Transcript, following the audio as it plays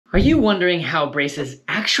Are you wondering how braces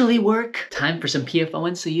actually work? Time for some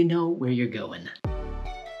PFOing so you know where you're going.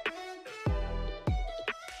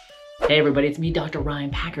 Hey everybody, it's me, Dr. Ryan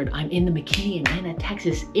Packard. I'm in the McKinney and Anna,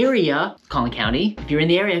 Texas area, Collin County. If you're in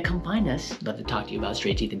the area, come find us. Love to talk to you about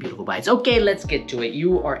straight teeth and beautiful bites. Okay, let's get to it.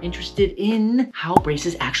 You are interested in how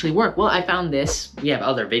braces actually work. Well, I found this. We have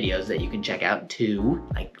other videos that you can check out too,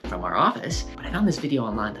 like from our office. But I found this video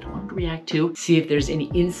online that I wanted to react to, see if there's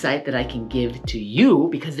any insight that I can give to you,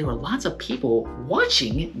 because there were lots of people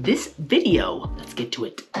watching this video. Let's get to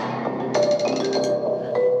it.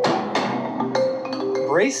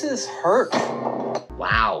 Braces hurt.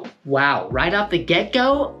 Wow, right off the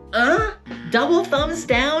get-go? Double thumbs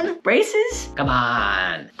down? Braces? Come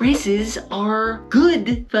on. Braces are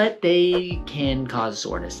good, but they can cause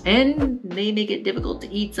soreness. And they make it difficult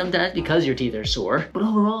to eat sometimes because your teeth are sore. But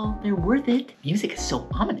overall, they're worth it. Music is so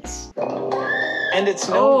ominous. And it's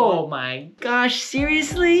Oh my gosh,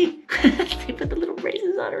 seriously? They put the little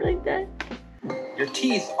braces on her like that? Your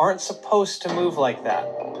teeth aren't supposed to move like that.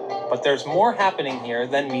 But there's more happening here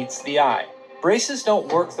than meets the eye. Braces don't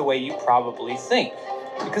work the way you probably think,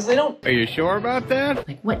 because they don't. Are you sure about that?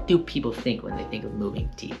 Like, what do people think when they think of moving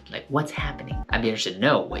teeth? Like, what's happening? I'd be interested to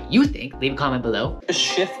know what you think. Leave a comment below. Just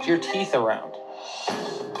shift your teeth around.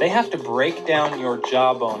 They have to break down your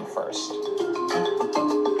jawbone first.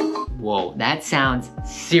 Whoa, that sounds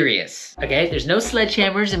serious. Okay, there's no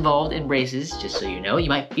sledgehammers involved in braces, just so you know. You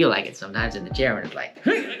might feel like it sometimes in the chair when it's like,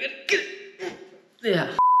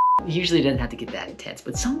 yeah. Usually it doesn't have to get that intense,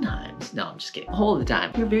 but sometimes, no, I'm just kidding. All the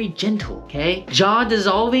time, you're very gentle, okay? Jaw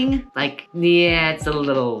dissolving, like, yeah, it's a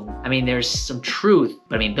little, I mean, there's some truth,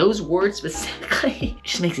 but I mean, those words specifically, it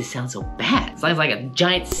just makes it sound so bad. It sounds like a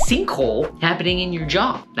giant sinkhole happening in your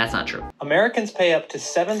jaw. That's not true. Americans pay up to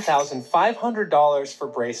 $7,500 for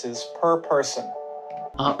braces per person.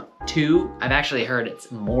 Up to, I've actually heard it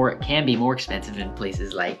can be more expensive in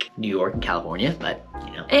places like New York and California, but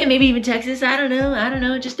you know, and maybe even Texas, I don't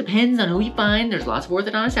know, it just depends on who you find. There's lots of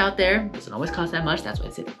orthodontists out there. It doesn't always cost that much, that's why I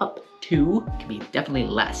said up to. It can be definitely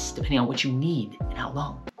less, depending on what you need and how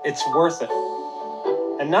long. It's worth it.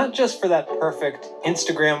 And not just for that perfect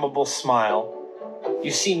Instagrammable smile.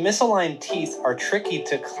 You see, misaligned teeth are tricky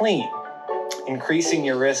to clean, increasing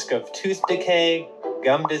your risk of tooth decay,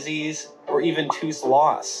 gum disease, or even tooth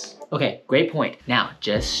loss. Okay, great point. Now,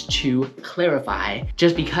 just to clarify,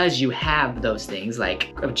 just because you have those things,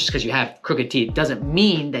 like just because you have crooked teeth, doesn't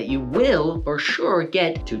mean that you will for sure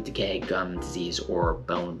get tooth decay, gum disease, or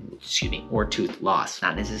or tooth loss.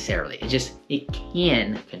 Not necessarily. It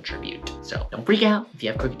can contribute. So don't freak out if you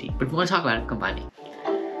have crooked teeth. But if you want to talk about it, come find me.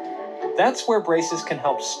 That's where braces can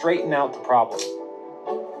help straighten out the problem.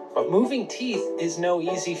 But moving teeth is no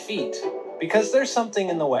easy feat, because there's something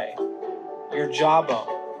in the way. Your jawbone.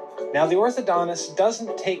 Now, the orthodontist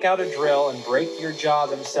doesn't take out a drill and break your jaw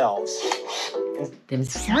themselves.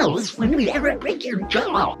 When we ever break your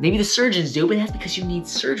jaw? Maybe the surgeons do, but that's because you need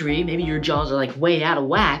surgery. Maybe your jaws are like way out of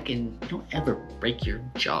whack and you don't ever break your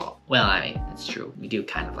jaw. Well, I mean, that's true. We do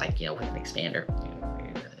kind of like, you know, with an expander.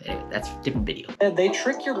 Anyway, that's a different video. They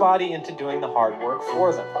trick your body into doing the hard work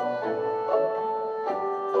for them.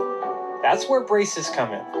 That's where braces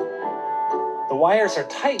come in. The wires are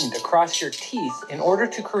tightened across your teeth in order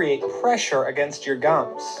to create pressure against your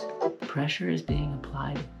gums. Pressure is being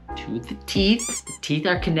applied to the teeth. The teeth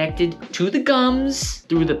are connected to the gums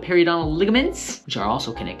through the periodontal ligaments, which are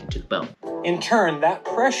also connected to the bone. In turn, that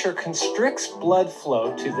pressure constricts blood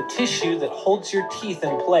flow to the tissue that holds your teeth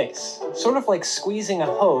in place, sort of like squeezing a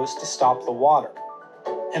hose to stop the water.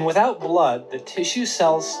 And without blood, the tissue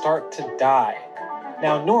cells start to die.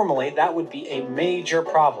 Now, normally, that would be a major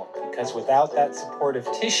problem, because without that supportive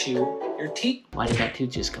tissue, your teeth Why did that tooth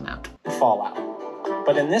just come out? fall out.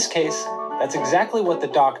 But in this case, that's exactly what the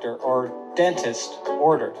doctor or dentist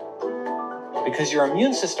ordered, because your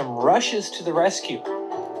immune system rushes to the rescue,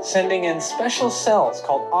 sending in special cells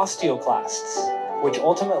called osteoclasts, which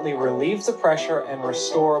ultimately relieve the pressure and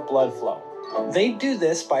restore blood flow. They do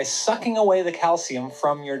this by sucking away the calcium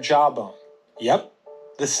from your jawbone. Yep.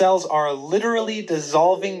 The cells are literally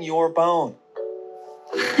dissolving your bone.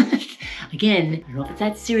 Again, I don't know if it's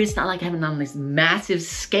that serious, not like having on this massive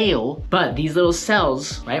scale, but these little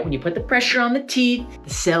cells, right? When you put the pressure on the teeth, the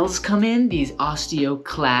cells come in, these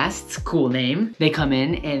osteoclasts, cool name. They come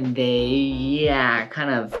in and they, kind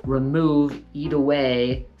of eat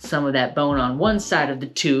away some of that bone on one side of the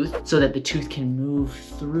tooth so that the tooth can move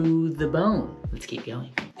through the bone. Let's keep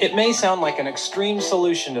going. It may sound like an extreme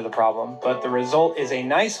solution to the problem, but the result is a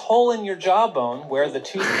nice hole in your jawbone where the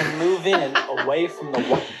tooth can move in away from the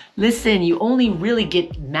wall. Listen, you only really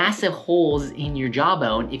get massive holes in your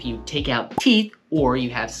jawbone if you take out teeth or you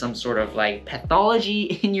have some sort of like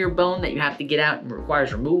pathology in your bone that you have to get out and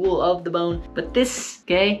requires removal of the bone. But this,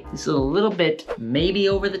 okay, this is a little bit maybe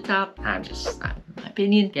over the top. My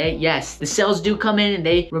opinion, okay? Yes, the cells do come in and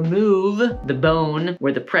they remove the bone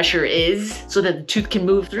where the pressure is so that the tooth can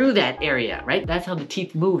move through that area, right? That's how the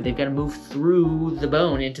teeth move. They've got to move through the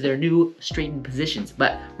bone into their new straightened positions,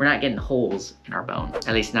 but we're not getting holes in our bone,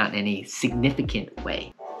 at least not in any significant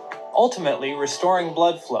way. Ultimately, restoring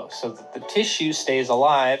blood flow so that the tissue stays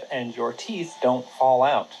alive and your teeth don't fall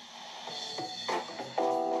out.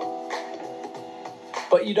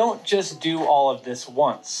 But you don't just do all of this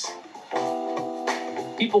once.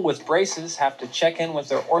 People with braces have to check in with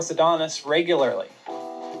their orthodontist regularly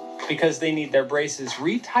because they need their braces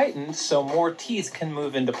retightened so more teeth can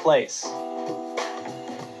move into place.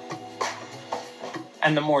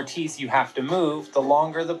 And the more teeth you have to move, the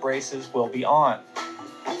longer the braces will be on.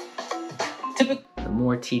 The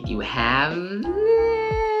more teeth you have,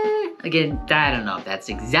 again, I don't know if that's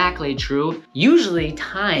exactly true. Usually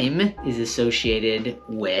time is associated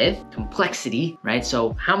with complexity, right?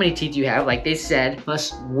 So how many teeth you have, like they said,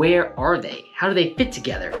 plus where are they? How do they fit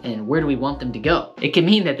together? And where do we want them to go? It can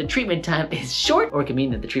mean that the treatment time is short, or it can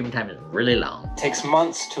mean that the treatment time is really long. It takes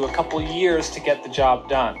months to a couple years to get the job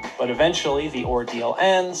done, but eventually the ordeal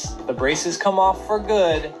ends, the braces come off for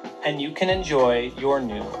good, and you can enjoy your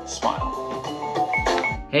new smile.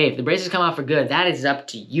 Hey, if the braces come off for good, that is up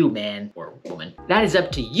to you, man, or woman. That is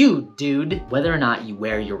up to you, dude, whether or not you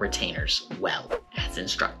wear your retainers well, as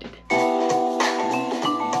instructed.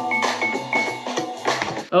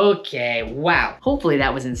 Okay, wow. Hopefully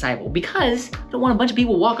that was insightful because I don't want a bunch of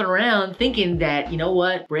people walking around thinking that, you know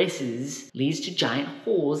what, braces leads to giant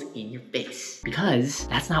holes in your face, because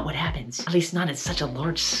that's not what happens, at least not at such a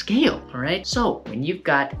large scale, all right? So when you've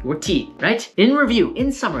got your teeth, right? In review,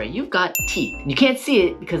 in summary, you've got teeth. And you can't see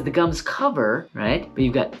it because the gums cover, right? But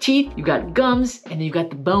you've got teeth, you've got gums, and then you've got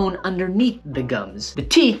the bone underneath the gums. The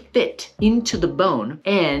teeth fit into the bone,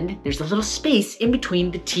 and there's a little space in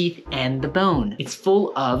between the teeth and the bone. It's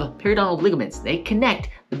full of periodontal ligaments. They connect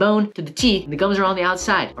the bone to the teeth, and the gums are on the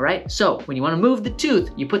outside, all right? So when you wanna move the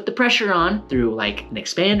tooth, you put the pressure on through like an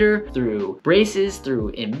expander, through braces,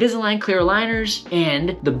 through Invisalign clear aligners,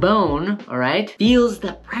 and the bone, all right, feels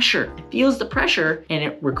that pressure. It feels the pressure and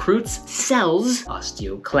it recruits cells,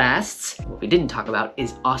 osteoclasts. What we didn't talk about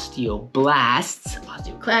is osteoblasts.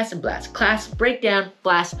 Osteoclasts and blasts. Clasts break down,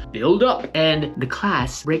 blasts build up, and the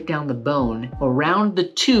clasts break down the bone around the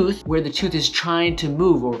tooth where the tooth is trying to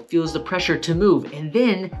move or feels the pressure to move, and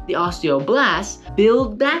then the osteoblasts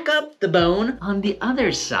build back up the bone on the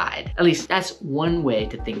other side. At least that's one way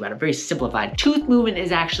to think about it, very simplified. Tooth movement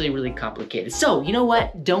is actually really complicated. So you know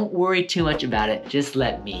what? Don't worry too much about it. Just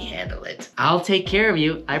let me handle it. I'll take care of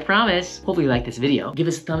you, I promise. Hopefully you like this video. Give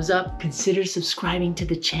us a thumbs up. Consider subscribing to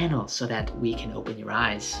the channel so that we can open your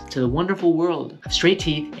eyes to the wonderful world of straight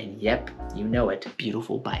teeth and, yep, you know it,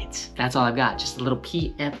 beautiful bites. That's all I've got. Just a little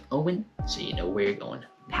P.F. Owen so you know where you're going.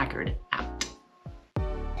 Packard out.